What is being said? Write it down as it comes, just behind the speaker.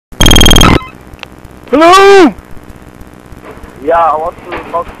Hello? Yeah, I want to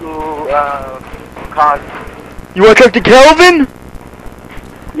talk to Carl. You want to talk to Calvin?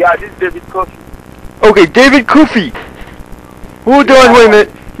 Yeah, this is David Kuffi. Okay, David Kuffi. Hold on, wait a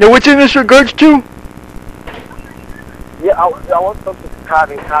minute. Now, what's in this regards to? Yeah, I want to talk to Carl.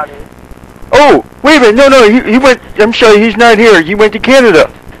 Oh, wait a minute. No, he went, I'm sorry, he's not here. He went to Canada.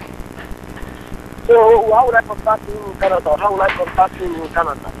 So, how would I contact you in Canada? How would I contact you in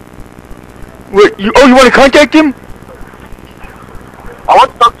Canada? What, you want to contact him? I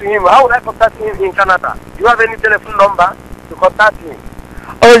want to talk to him. How would I contact him in Canada? Do you have any telephone number to contact him?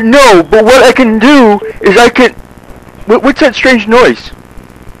 No, but what I can do is I can... What's that strange noise?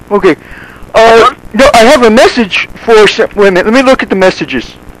 Okay. No, I have a message for... Wait a minute, let me look at the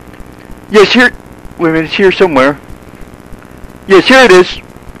messages. Yes, here... Wait a minute, it's here somewhere. Yes, here it is.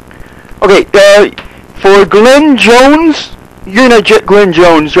 Okay, for Glenn Jones... You're not Glenn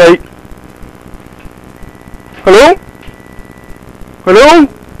Jones, right? Hello? Hello?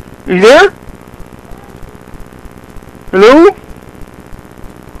 Are you there? Hello?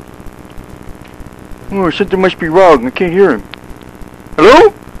 Oh, something must be wrong. I can't hear him.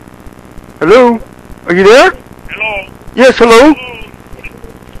 Hello? Hello? Are you there? Hello? Yes, hello?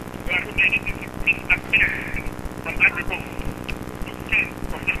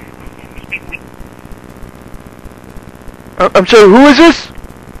 I'm sorry, who is this?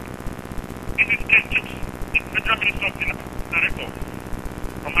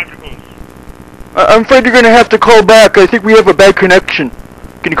 I'm afraid you're going to have to call back. I think we have a bad connection.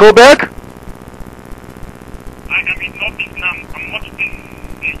 Can you call back? I am in Northeast now. I'm watching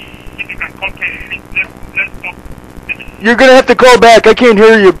if you can call me. Let's talk. You're going to have to call back. I can't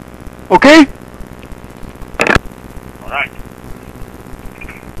hear you. Okay? Alright.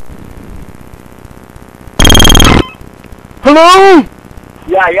 Hello?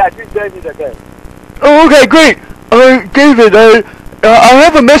 Yeah, this is David again. Oh, okay, great. David, I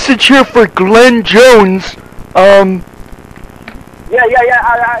have a message here for Glenn Jones. Yeah,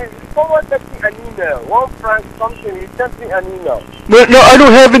 I forwarded me an email. One Frank something, he sent me an email. No, I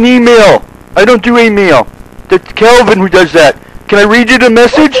don't have an email. I don't do email. That's Calvin who does that. Can I read you the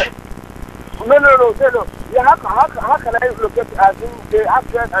message? Okay. No. Yeah, how can I locate the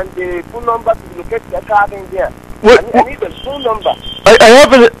address and the phone number to locate the card in there? What? I need the phone number.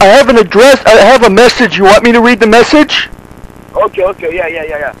 I have an address. I have a message. You want me to read the message? Okay,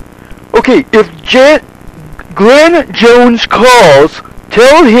 yeah. Okay, if Glenn Jones calls,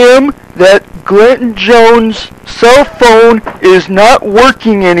 tell him that Glenn Jones' cell phone is not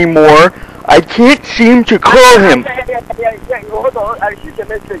working anymore. I can't seem to call him. Yeah. Hold on, I received the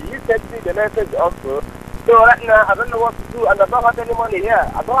message. You sent me the message also. So right now, I don't know what to do, and I don't have any money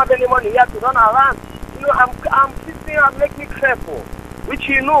here. I don't have any money here to run around. You know, I'm sitting and make me careful, which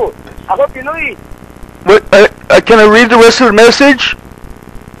you know. I hope you know it. What? Can I read the rest of the message?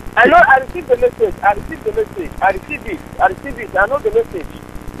 I know. I received the message. I received it. I know the message.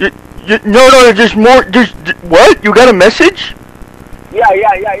 No, just more. Just what? You got a message? Yeah.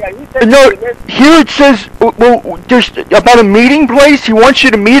 He sent No, me the message. here it says, well, just about a meeting place. He wants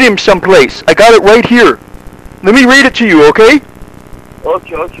you to meet him someplace. I got it right here. Let me read it to you, okay?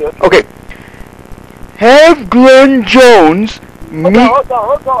 Okay. Have Glenn Jones meet... Hold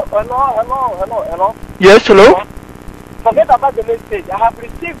on. Hello. Yes, hello? Forget about the message. I have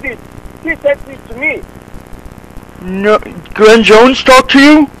received it. He sent it to me. No, Glenn Jones talked to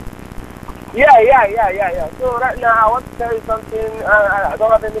you? Yeah. So right now I want to tell you something. I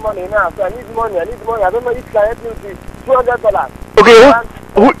don't have any money now, so I need money. I don't know if you can help me with $200. Okay,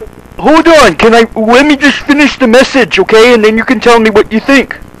 hold on. Let me just finish the message, okay? And then you can tell me what you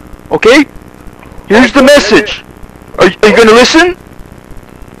think. Okay? Here's the message. Are you going to listen?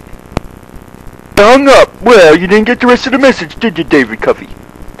 Hung up. Well, you didn't get the rest of the message, did you, David Kuffi?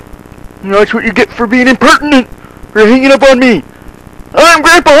 That's what you get for being impertinent. For hanging up on me. I'm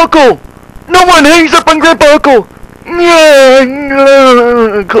Grandpa Huckle. No one hangs up on Grandpa Huckle.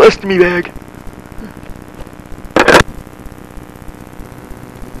 Yeah, colostomy bag.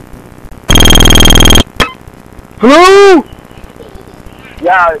 Hello?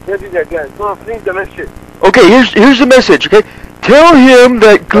 Yeah, David again. So please the message. Okay, here's the message, okay? Tell him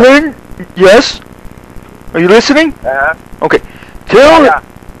that Glenn... Yes? Are you listening? Okay. Tell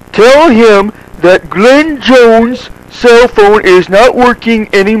him that Glenn Jones' cell phone is not working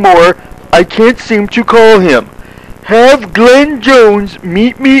anymore. I can't seem to call him. Have Glenn Jones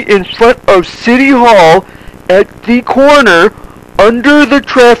meet me in front of City Hall at the corner under the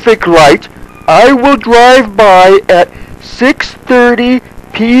traffic light. I will drive by at 6:30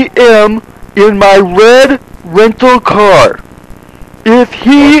 p.m. in my red rental car. If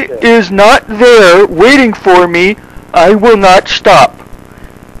he is not there waiting for me, I will not stop.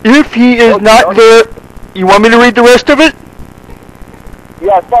 If he is not there, you want me to read the rest of it?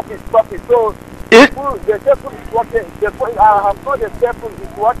 Yeah, stop it. So, the cell phone is working. I have called the cell phone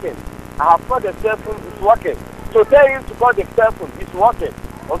is working. So tell him to call the cell phone. It's working.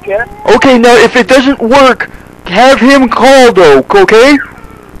 Okay? Okay, now if it doesn't work, have him call though, okay?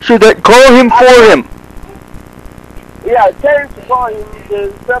 So that call him for him. Yeah, tell him to call him.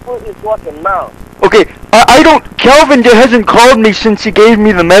 The cell phone is working now. Okay, I don't, Calvin hasn't called me since he gave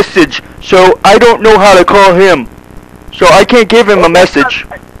me the message, so I don't know how to call him. So I can't give him a message.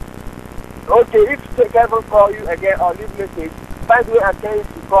 Okay, if Calvin call you again or leave message, find way and tell him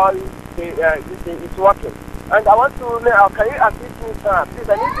to call you, it's working. And I want to know, can you assist me, sir? Please,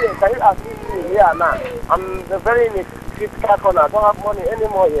 can you assist me here now? I'm very in a critical corner. I don't have money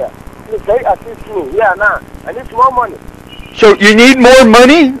anymore here. Please, can you assist me here now? I need more money. So you need more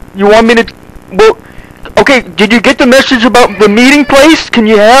money? You want me to, well, okay, did you get the message about the meeting place? Can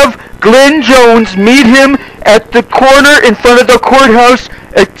you have Glenn Jones meet him at the corner in front of the courthouse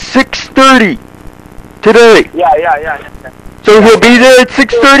at 6:30 today? Yeah. So he'll be there at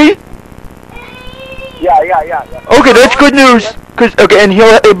 6:30? Yeah. Okay, that's good news. And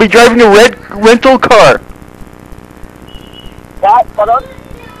he'll be driving a red rental car. What? Pardon?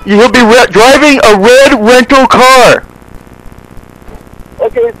 He'll be driving a red rental car.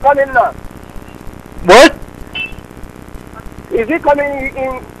 Okay, it's coming now. What? Is he coming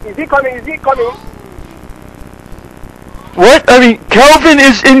in? Is he coming? What? I mean, Calvin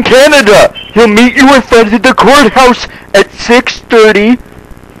is in Canada. He'll meet you in front of the courthouse at 6:30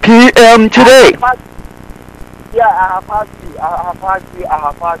 p.m. today. Yeah, I have heard you.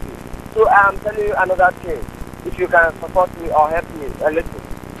 So I'm telling you another thing. If you can support me or help me a little.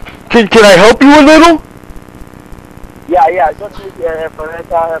 Can I help you a little? Yeah, just need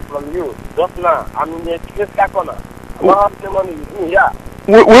financial help from you. Just now, I'm in the critical corner. I don't have any money with me, yeah.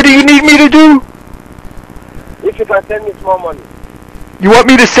 What do you need me to do? If you can send me small money. You want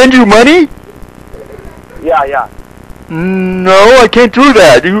me to send you money? Yeah. No, I can't do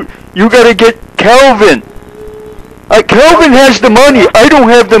that. You gotta get Calvin. Calvin has the money. I don't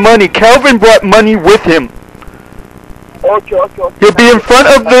have the money. Calvin brought money with him. Okay. He'll be in front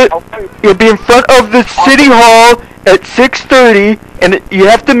of the city hall at 6:30, and you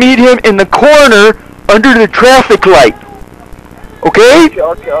have to meet him in the corner under the traffic light. Okay?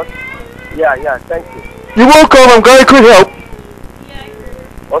 Okay. Yeah, thank you. You're welcome. I'm glad I could help.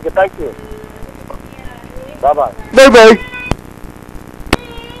 Okay, thank you. Bye-bye. Bye-bye.